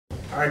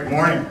All right, good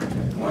morning.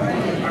 Good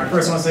morning. All right,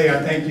 first I want to say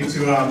thank you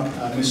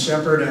to Ms.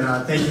 Shepard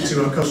and thank you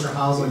to Coach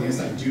Hausel.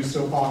 Yes, I do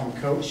still call him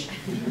Coach.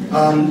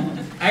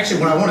 Actually,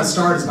 what I want to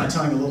start is by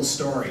telling a little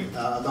story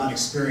about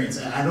experience.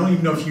 I don't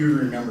even know if you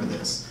remember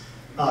this.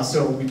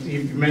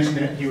 You mentioned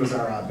that he was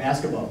our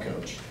basketball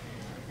coach.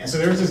 And so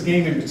there was this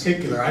game in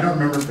particular. I don't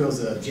remember if it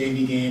was a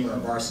JV game or a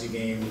varsity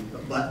game,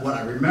 but what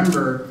I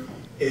remember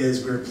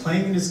is we were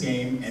playing in this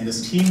game, and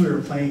this team we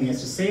were playing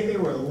against, to say they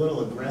were a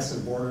little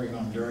aggressive, bordering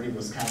on dirty,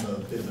 was kind of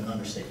a bit of an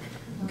understatement,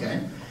 okay?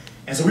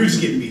 And so we were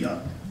just getting beat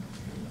up.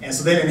 And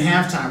so then in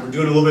halftime, we're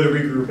doing a little bit of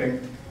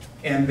regrouping,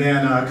 and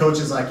then coach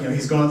is like,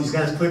 he's got his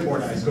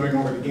clipboard out, he's going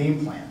over the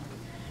game plan.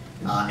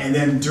 And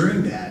then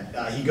during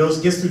that, he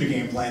gets through the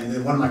game plan, and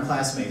then one of my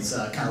classmates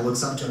kind of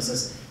looks up to him and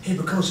says, "Hey,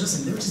 but coach,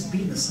 listen, they're just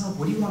beating us up.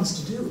 What do you want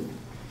us to do?"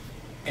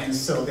 And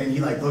so then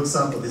he looks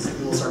up with his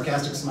little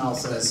sarcastic smile and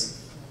says,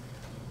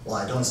 "Well,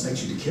 I don't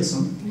expect you to kiss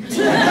them."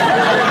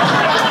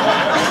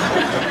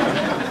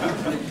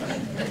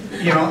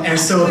 And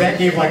so that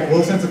gave a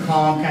little sense of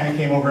calm, kind of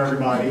came over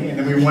everybody, and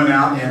then we went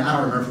out, and I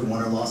don't remember if we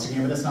won or lost the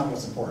game, but that's not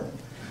what's important.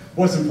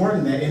 What's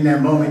important that in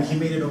that moment, he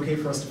made it okay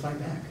for us to fight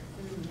back.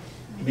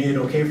 He made it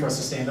okay for us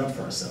to stand up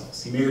for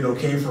ourselves. He made it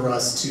okay for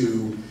us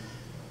to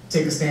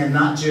take a stand,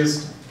 not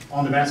just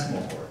on the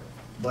basketball court,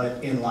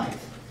 but in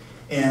life.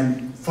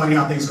 And funny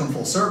how things come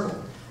full circle.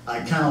 I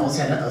kind of almost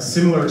had a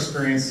similar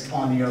experience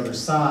on the other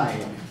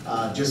side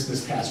just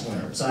this past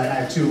winter. So I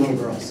have two little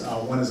girls.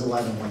 One is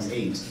 11, one's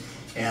 8.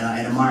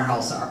 And in my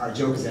house, our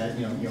joke is that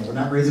we're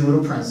not raising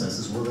little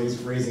princesses. We're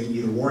raising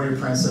either warrior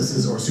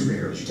princesses or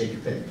superheroes. You take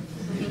your pick.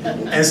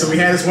 And so we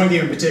had this one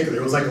game in particular.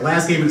 It was like the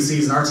last game of the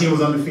season. Our team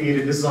was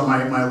undefeated. This is on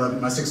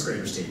my sixth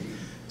graders team.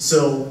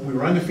 So we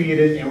were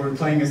undefeated, and we were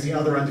playing against the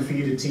other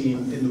undefeated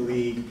team in the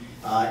league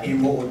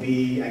in what would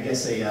be, I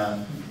guess, they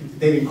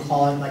didn't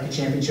call it like a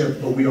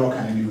championship, but we all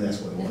kind of knew that's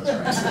what it was,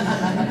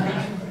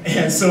 right?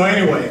 And so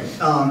anyway,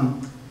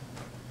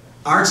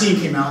 our team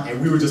came out,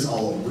 and we were just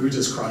all over. We were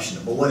just crushing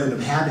them. But what ended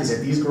up happening is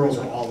that these girls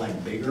were all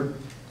bigger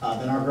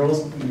than our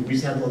girls. We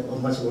just had a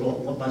bunch of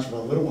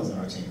little ones on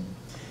our team.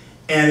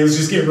 And it was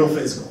just getting real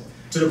physical,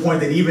 to the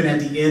point that even at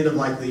the end of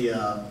the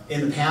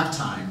end of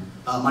halftime,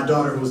 my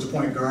daughter, who was the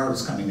point guard,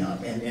 was coming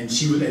up, and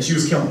she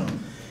was killing them.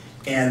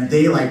 And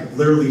they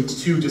literally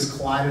two just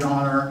collided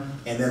on her,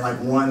 and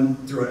then one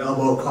threw an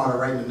elbow, caught her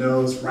right in the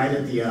nose, right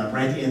at the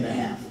end of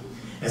half.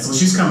 And so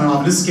she's coming off.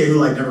 And this is a kid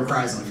who never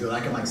cries on the field. I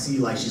can see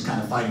she's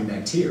kind of fighting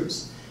back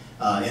tears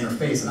in her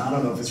face, and I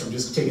don't know if it's from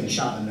just taking a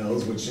shot in the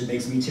nose, which it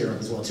makes me tear up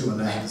as well too when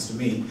that happens to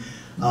me.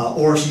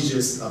 Or she's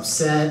just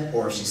upset,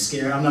 or she's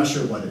scared. I'm not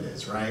sure what it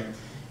is, right?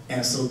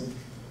 And so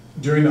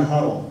during the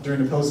huddle,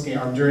 during the post game,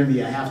 or during the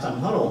halftime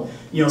huddle,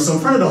 so in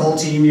front of the whole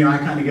team, I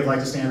kind of give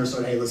the standard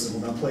sort of, hey, listen,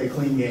 we're going to play a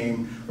clean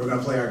game. We're going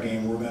to play our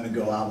game. We're going to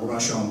go out. We're going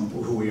to show them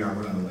who we are.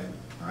 We're going to win,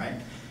 all right?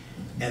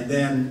 And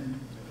then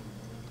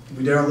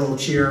we did our little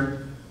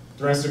cheer.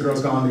 The rest of the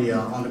girls got on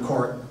the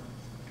court,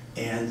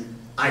 and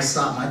I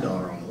stopped my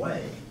daughter on the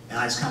way, and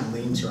I just kind of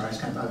leaned to her. I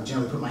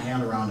gently put my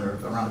hand around the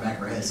back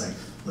of her head. It's like,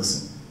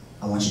 listen,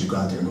 I want you to go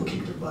out there and go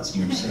kick their butts. Do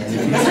you understand?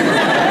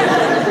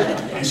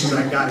 And she's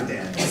like, got it,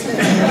 Dad.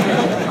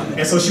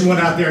 And so she went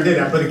out there and did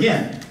that. But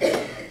again,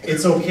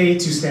 it's okay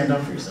to stand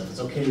up for yourself. It's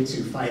okay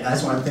to fight. I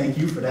just want to thank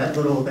you for that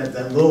little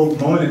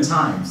moment in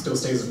time. Still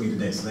stays with me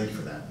today, so thank you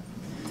for that.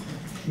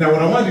 Now,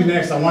 what I want to do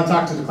next, I want to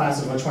talk to the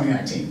class of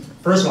 2019.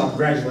 First of all,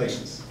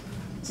 congratulations.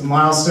 It's a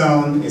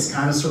milestone. It's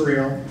kind of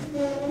surreal.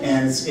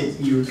 And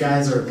you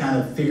guys are kind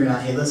of figuring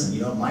out, hey, listen,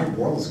 my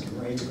world is getting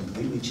ready to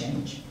completely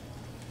change.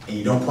 And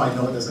you don't quite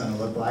know what that's going to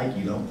look like.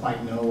 You don't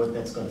quite know what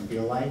that's going to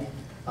feel like.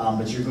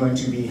 But you're going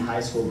to be high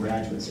school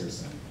graduates here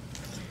soon.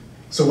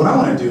 So what I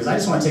want to do is I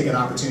just want to take an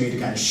opportunity to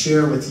kind of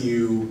share with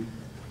you,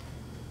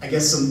 I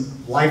guess, some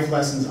life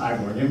lessons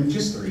I've learned. And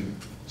just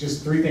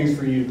three things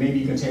for you. Maybe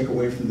you can take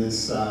away from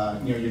this,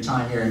 your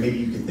time here, and maybe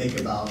you can think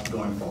about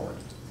going forward.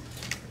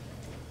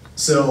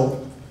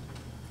 So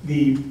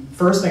the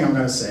first thing I'm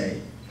going to say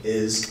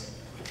is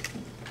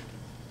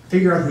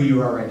figure out who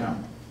you are right now.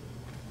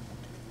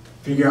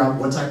 Figure out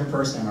what type of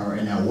person am I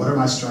right now. What are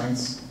my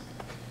strengths?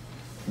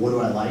 What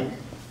do I like?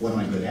 What am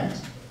I good at?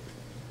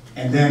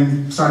 And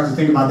then start to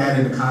think about that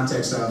in the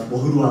context of, well,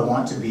 who do I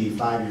want to be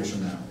 5 years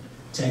from now,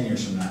 10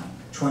 years from now,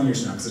 20 years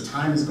from now? Because the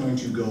time is going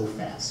to go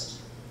fast,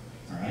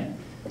 all right?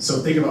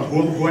 So think about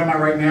who am I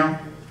right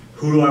now?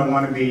 Who do I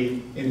want to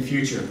be in the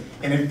future?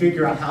 And then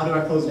figure out, how do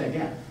I close that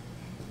gap?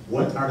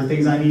 What are the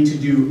things I need to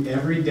do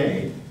every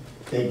day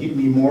that get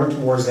me more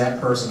towards that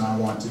person I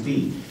want to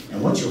be?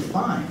 And what you'll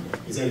find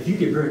is that if you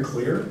get very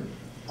clear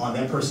on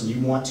that person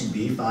you want to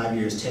be 5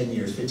 years, 10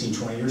 years, 15,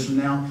 20 years from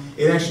now,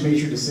 it actually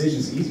makes your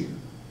decisions easier.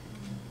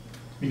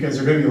 Because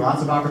there are going to be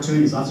lots of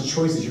opportunities, lots of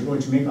choices you're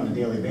going to make on a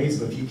daily basis.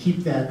 But if you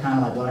keep that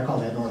kind of what I call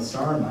that North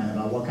Star in mind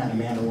about what kind of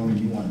man or woman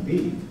you want to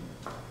be,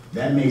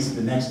 that makes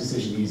the next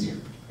decision easier.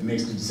 It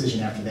makes the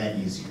decision after that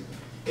easier.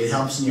 It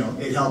helps,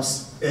 it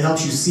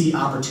helps you see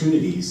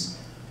opportunities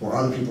where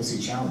other people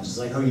see challenges.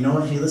 Like, oh, you know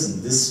what? Hey,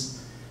 listen,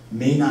 this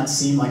may not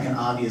seem like an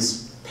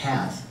obvious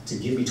path to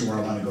get me to where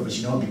I want to go, but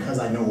you know what, because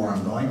I know where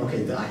I'm going,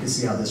 okay, I can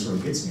see how this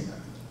road gets me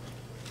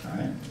there. All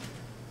right?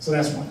 So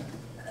that's one.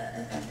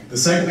 The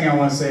second thing I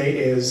want to say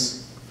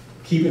is,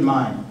 keep in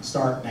mind,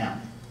 start now.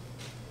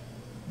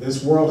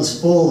 This world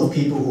is full of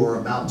people who are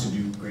about to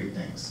do great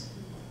things.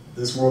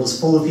 This world is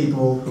full of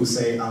people who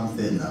say, I'm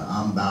finna,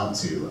 I'm about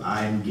to,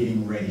 I'm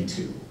getting ready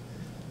to.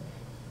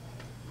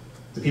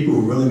 The people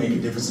who really make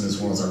a difference in this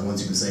world are the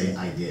ones who can say,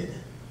 I did.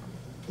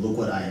 Look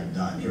what I have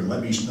done. Here,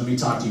 let me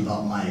talk to you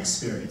about my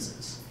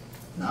experiences.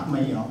 Not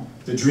my,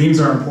 the dreams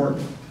are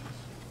important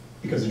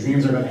because the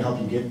dreams are going to help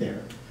you get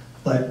there.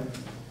 But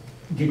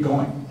get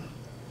going.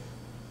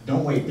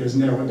 Don't wait.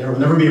 There will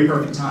never be a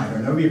perfect time. There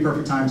will never be a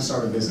perfect time to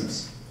start a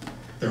business.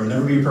 There will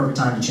never be a perfect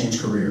time to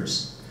change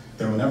careers.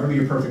 There will never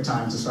be a perfect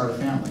time to start a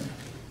family.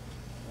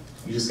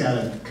 You just got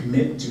to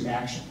commit to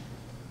action.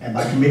 And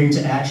by committing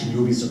to action, you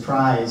will be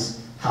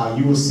surprised how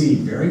you will see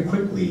very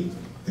quickly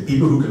the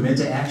people who commit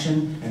to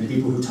action and the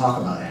people who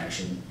talk about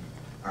action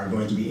are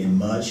going to be in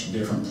much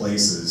different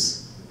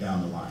places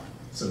down the line.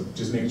 So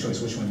just make a choice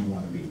which one you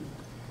want to be.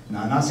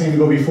 Now, I'm not saying to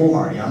go be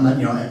foolhardy. I'm not,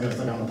 it's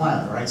like I'm a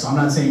pilot, right? So I'm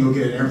not saying go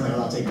get an airplane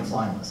without taking a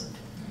flying lesson.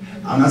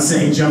 I'm not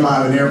saying jump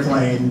out of an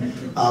airplane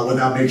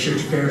without making sure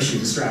your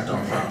parachute is strapped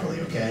on properly,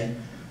 okay?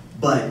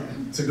 But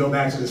to go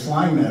back to this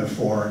flying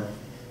metaphor,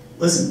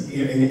 listen,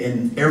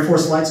 in Air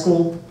Force flight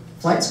school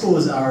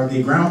is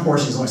the ground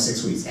portion is only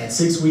 6 weeks. At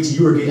 6 weeks, at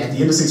the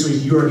end of 6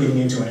 weeks, you are getting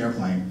into an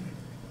airplane,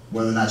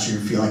 whether or not you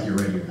feel like you're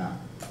ready or not.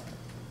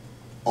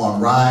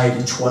 On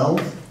ride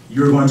 12,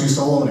 you're going to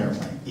solo an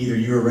airplane. Either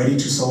you're ready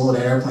to solo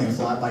that airplane and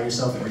fly it by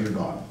yourself, or you're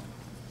gone.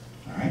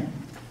 All right?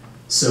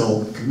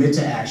 So commit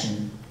to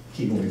action,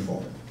 keep moving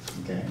forward.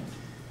 Okay?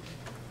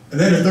 And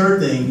then the third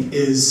thing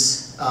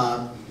is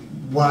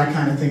what I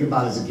kind of think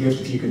about as a gift,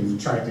 if you can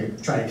try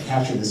to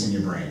capture this in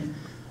your brain.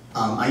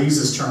 I use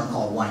this term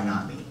called "why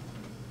not me?"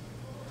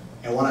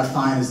 And what I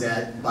find is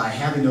that by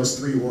having those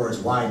 3 words,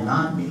 "why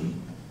not me,"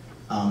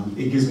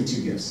 it gives me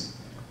 2 gifts.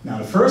 Now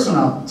the first one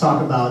I'll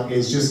talk about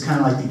is just kind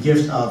of like the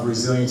gift of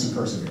resilience and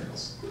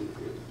perseverance.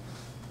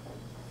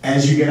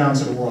 As you get out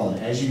into the world,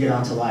 as you get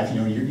out into life,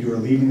 you are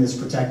leaving this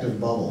protective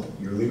bubble.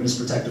 You're leaving this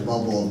protective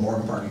bubble of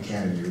Morgan Park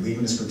Academy. You're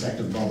leaving this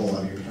protective bubble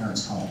of your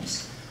parents'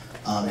 homes.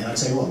 And I'll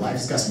tell you what, life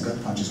has got some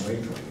gut punches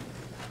waiting for you.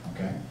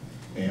 Okay?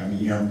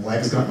 And,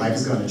 life is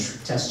going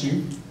to test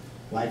you.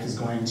 Life is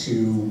going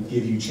to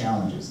give you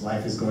challenges.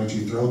 Life is going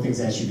to throw things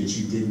at you that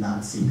you did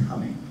not see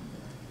coming.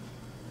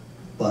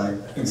 But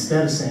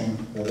instead of saying,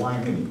 well,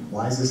 why me?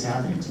 Why is this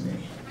happening to me?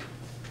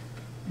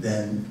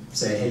 Then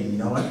say, hey, you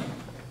know what?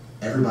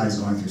 Everybody's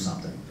going through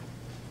something.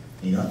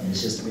 And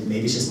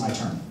maybe it's just my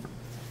turn.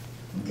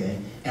 Okay?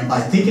 And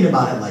by thinking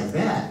about it like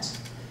that,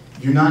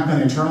 you're not going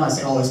to internalize,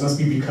 say, oh, this must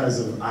be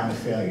because I'm a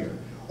failure,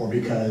 or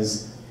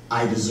because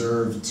I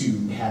deserve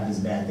to have this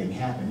bad thing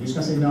happen. You're just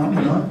going to say, no,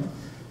 you know what?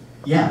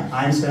 Yeah,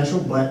 I'm special,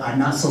 but I'm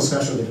not so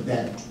special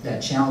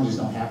that challenges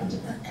don't happen to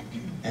me.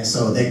 And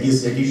so that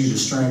gives you the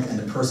strength and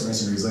the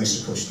perseverance and the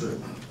resilience to push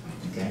through.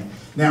 Okay?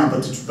 Now,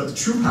 but the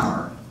true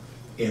power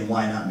in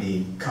 "why not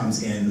me"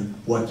 comes in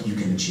what you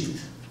can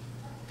achieve.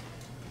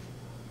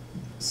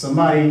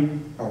 Somebody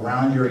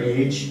around your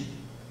age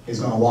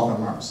is going to walk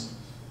on Mars.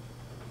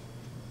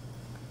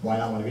 Why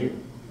not one of you?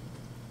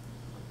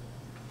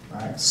 All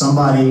right?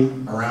 Somebody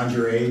around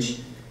your age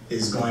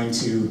is going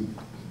to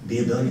be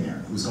a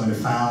billionaire, who's going to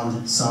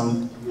found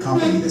some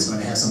company that's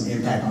going to have some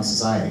impact on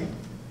society.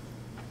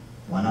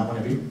 Why not one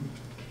of you?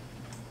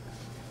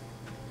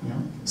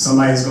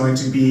 Somebody's going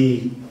to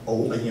be a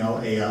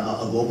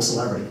global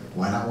celebrity.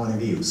 Why not one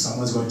of you?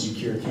 Someone's going to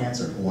cure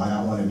cancer. Why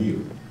not one of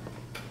you?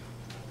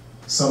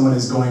 Someone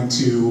is going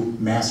to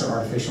master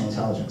artificial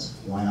intelligence.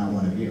 Why not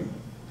one of you?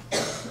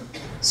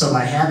 So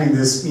by having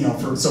this,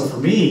 for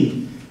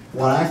me,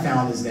 what I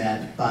found is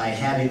that by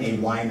having a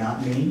 "why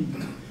not me,"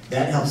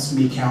 that helps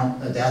me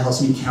counter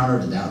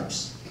the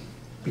doubters.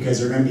 Because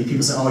there are going to be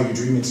people say, oh, you're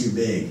dreaming too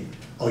big.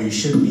 Oh, you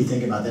shouldn't be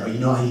thinking about that. Oh,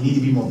 you need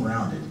to be more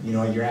grounded.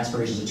 Your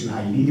aspirations are too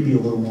high. You need to be a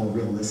little more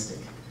realistic.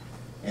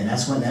 And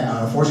that's when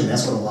unfortunately,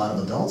 that's what a lot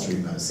of adults are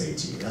even going to say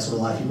to you. That's what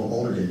a lot of people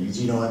older than you.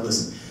 You know what,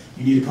 listen,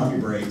 you need to pump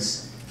your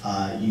brakes.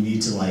 You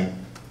need to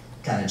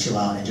kind of chill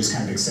out and just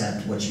kind of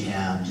accept what you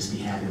have and just be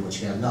happy with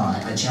what you have. No,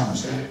 I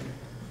challenge that.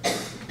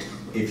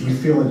 If you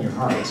feel in your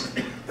heart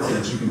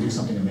that you can do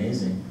something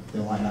amazing,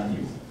 then why not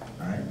you?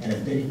 All right?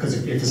 And because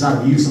if it's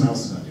not you, someone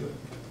else is going to do it.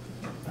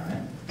 All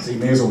right? So you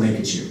may as well make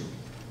it you.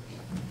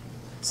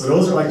 So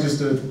those are just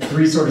the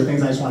 3 sort of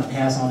things I just want to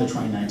pass on to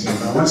 2019.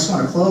 But I just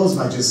want to close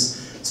by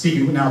just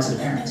speaking now to the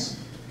parents.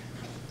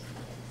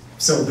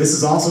 So this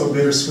is also a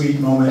bittersweet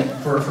moment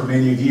for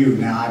many of you.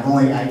 Now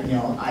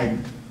I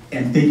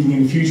am thinking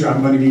in the future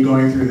I'm going to be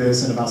going through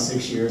this in about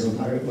 6 years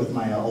with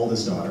my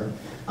oldest daughter.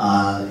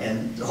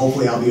 And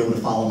hopefully I'll be able to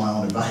follow my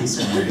own advice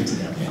when I get to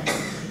that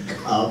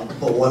point.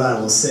 But what I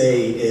will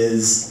say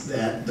is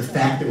that the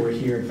fact that we're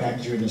here, the fact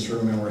that you're in this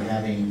room and we're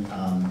having,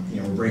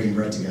 we're breaking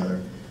bread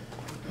together,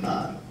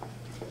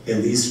 at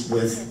least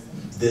with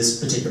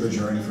this particular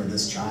journey for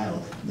this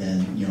child,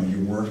 then your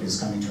work is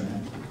coming to an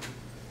end.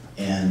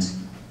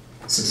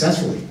 And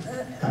successfully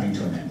coming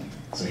to an end.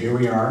 So here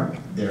we are,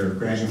 they're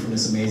graduating from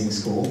this amazing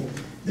school,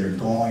 they're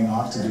going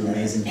off to do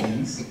amazing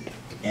things,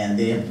 and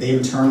they've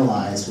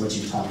internalized what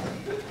you taught them.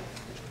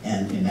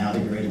 And now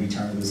they're ready to be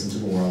turned loose into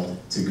the world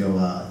to go,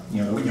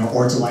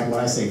 or to, like what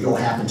I say, go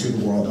happen to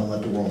the world, don't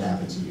let the world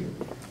happen to you.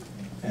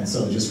 And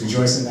so just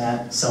rejoice in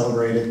that,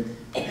 celebrate it,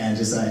 and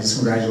just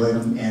congratulate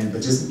them,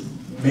 but just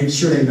make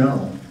sure they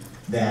know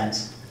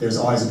that there's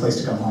always a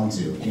place to come home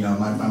to. You know,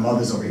 my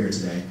mother's over here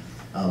today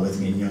with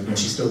me, and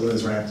she still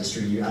lives right up the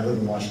street. I live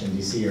in Washington,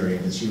 D.C. area,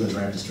 but she lives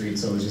right up the street,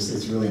 so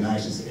it's really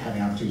nice just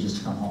having an opportunity just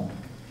to come home.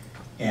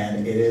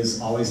 And it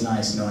is always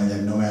nice knowing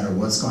that no matter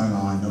what's going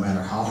on, no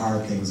matter how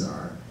hard things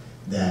are,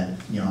 that,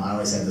 I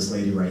always had this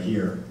lady right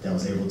here that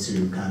was able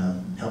to kind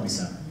of help me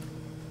center,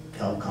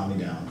 help calm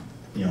me down.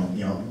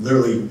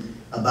 Literally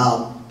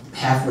about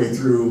halfway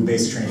through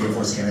basic training, Air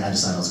Force Academy, I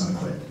decided I was going to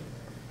quit.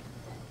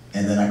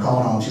 And then I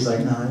called home, she's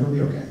like, no, it'll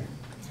be okay.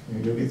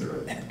 You'll get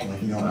through it. I'm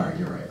like, all right,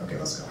 you're right. Okay,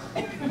 let's go.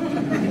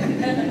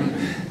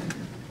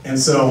 And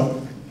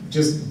so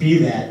just be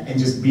that, and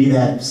just be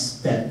that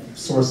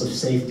source of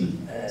safety,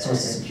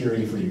 source of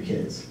security for your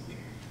kids.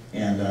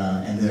 And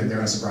they're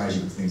going to surprise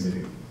you with things they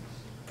do.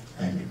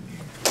 Thank you.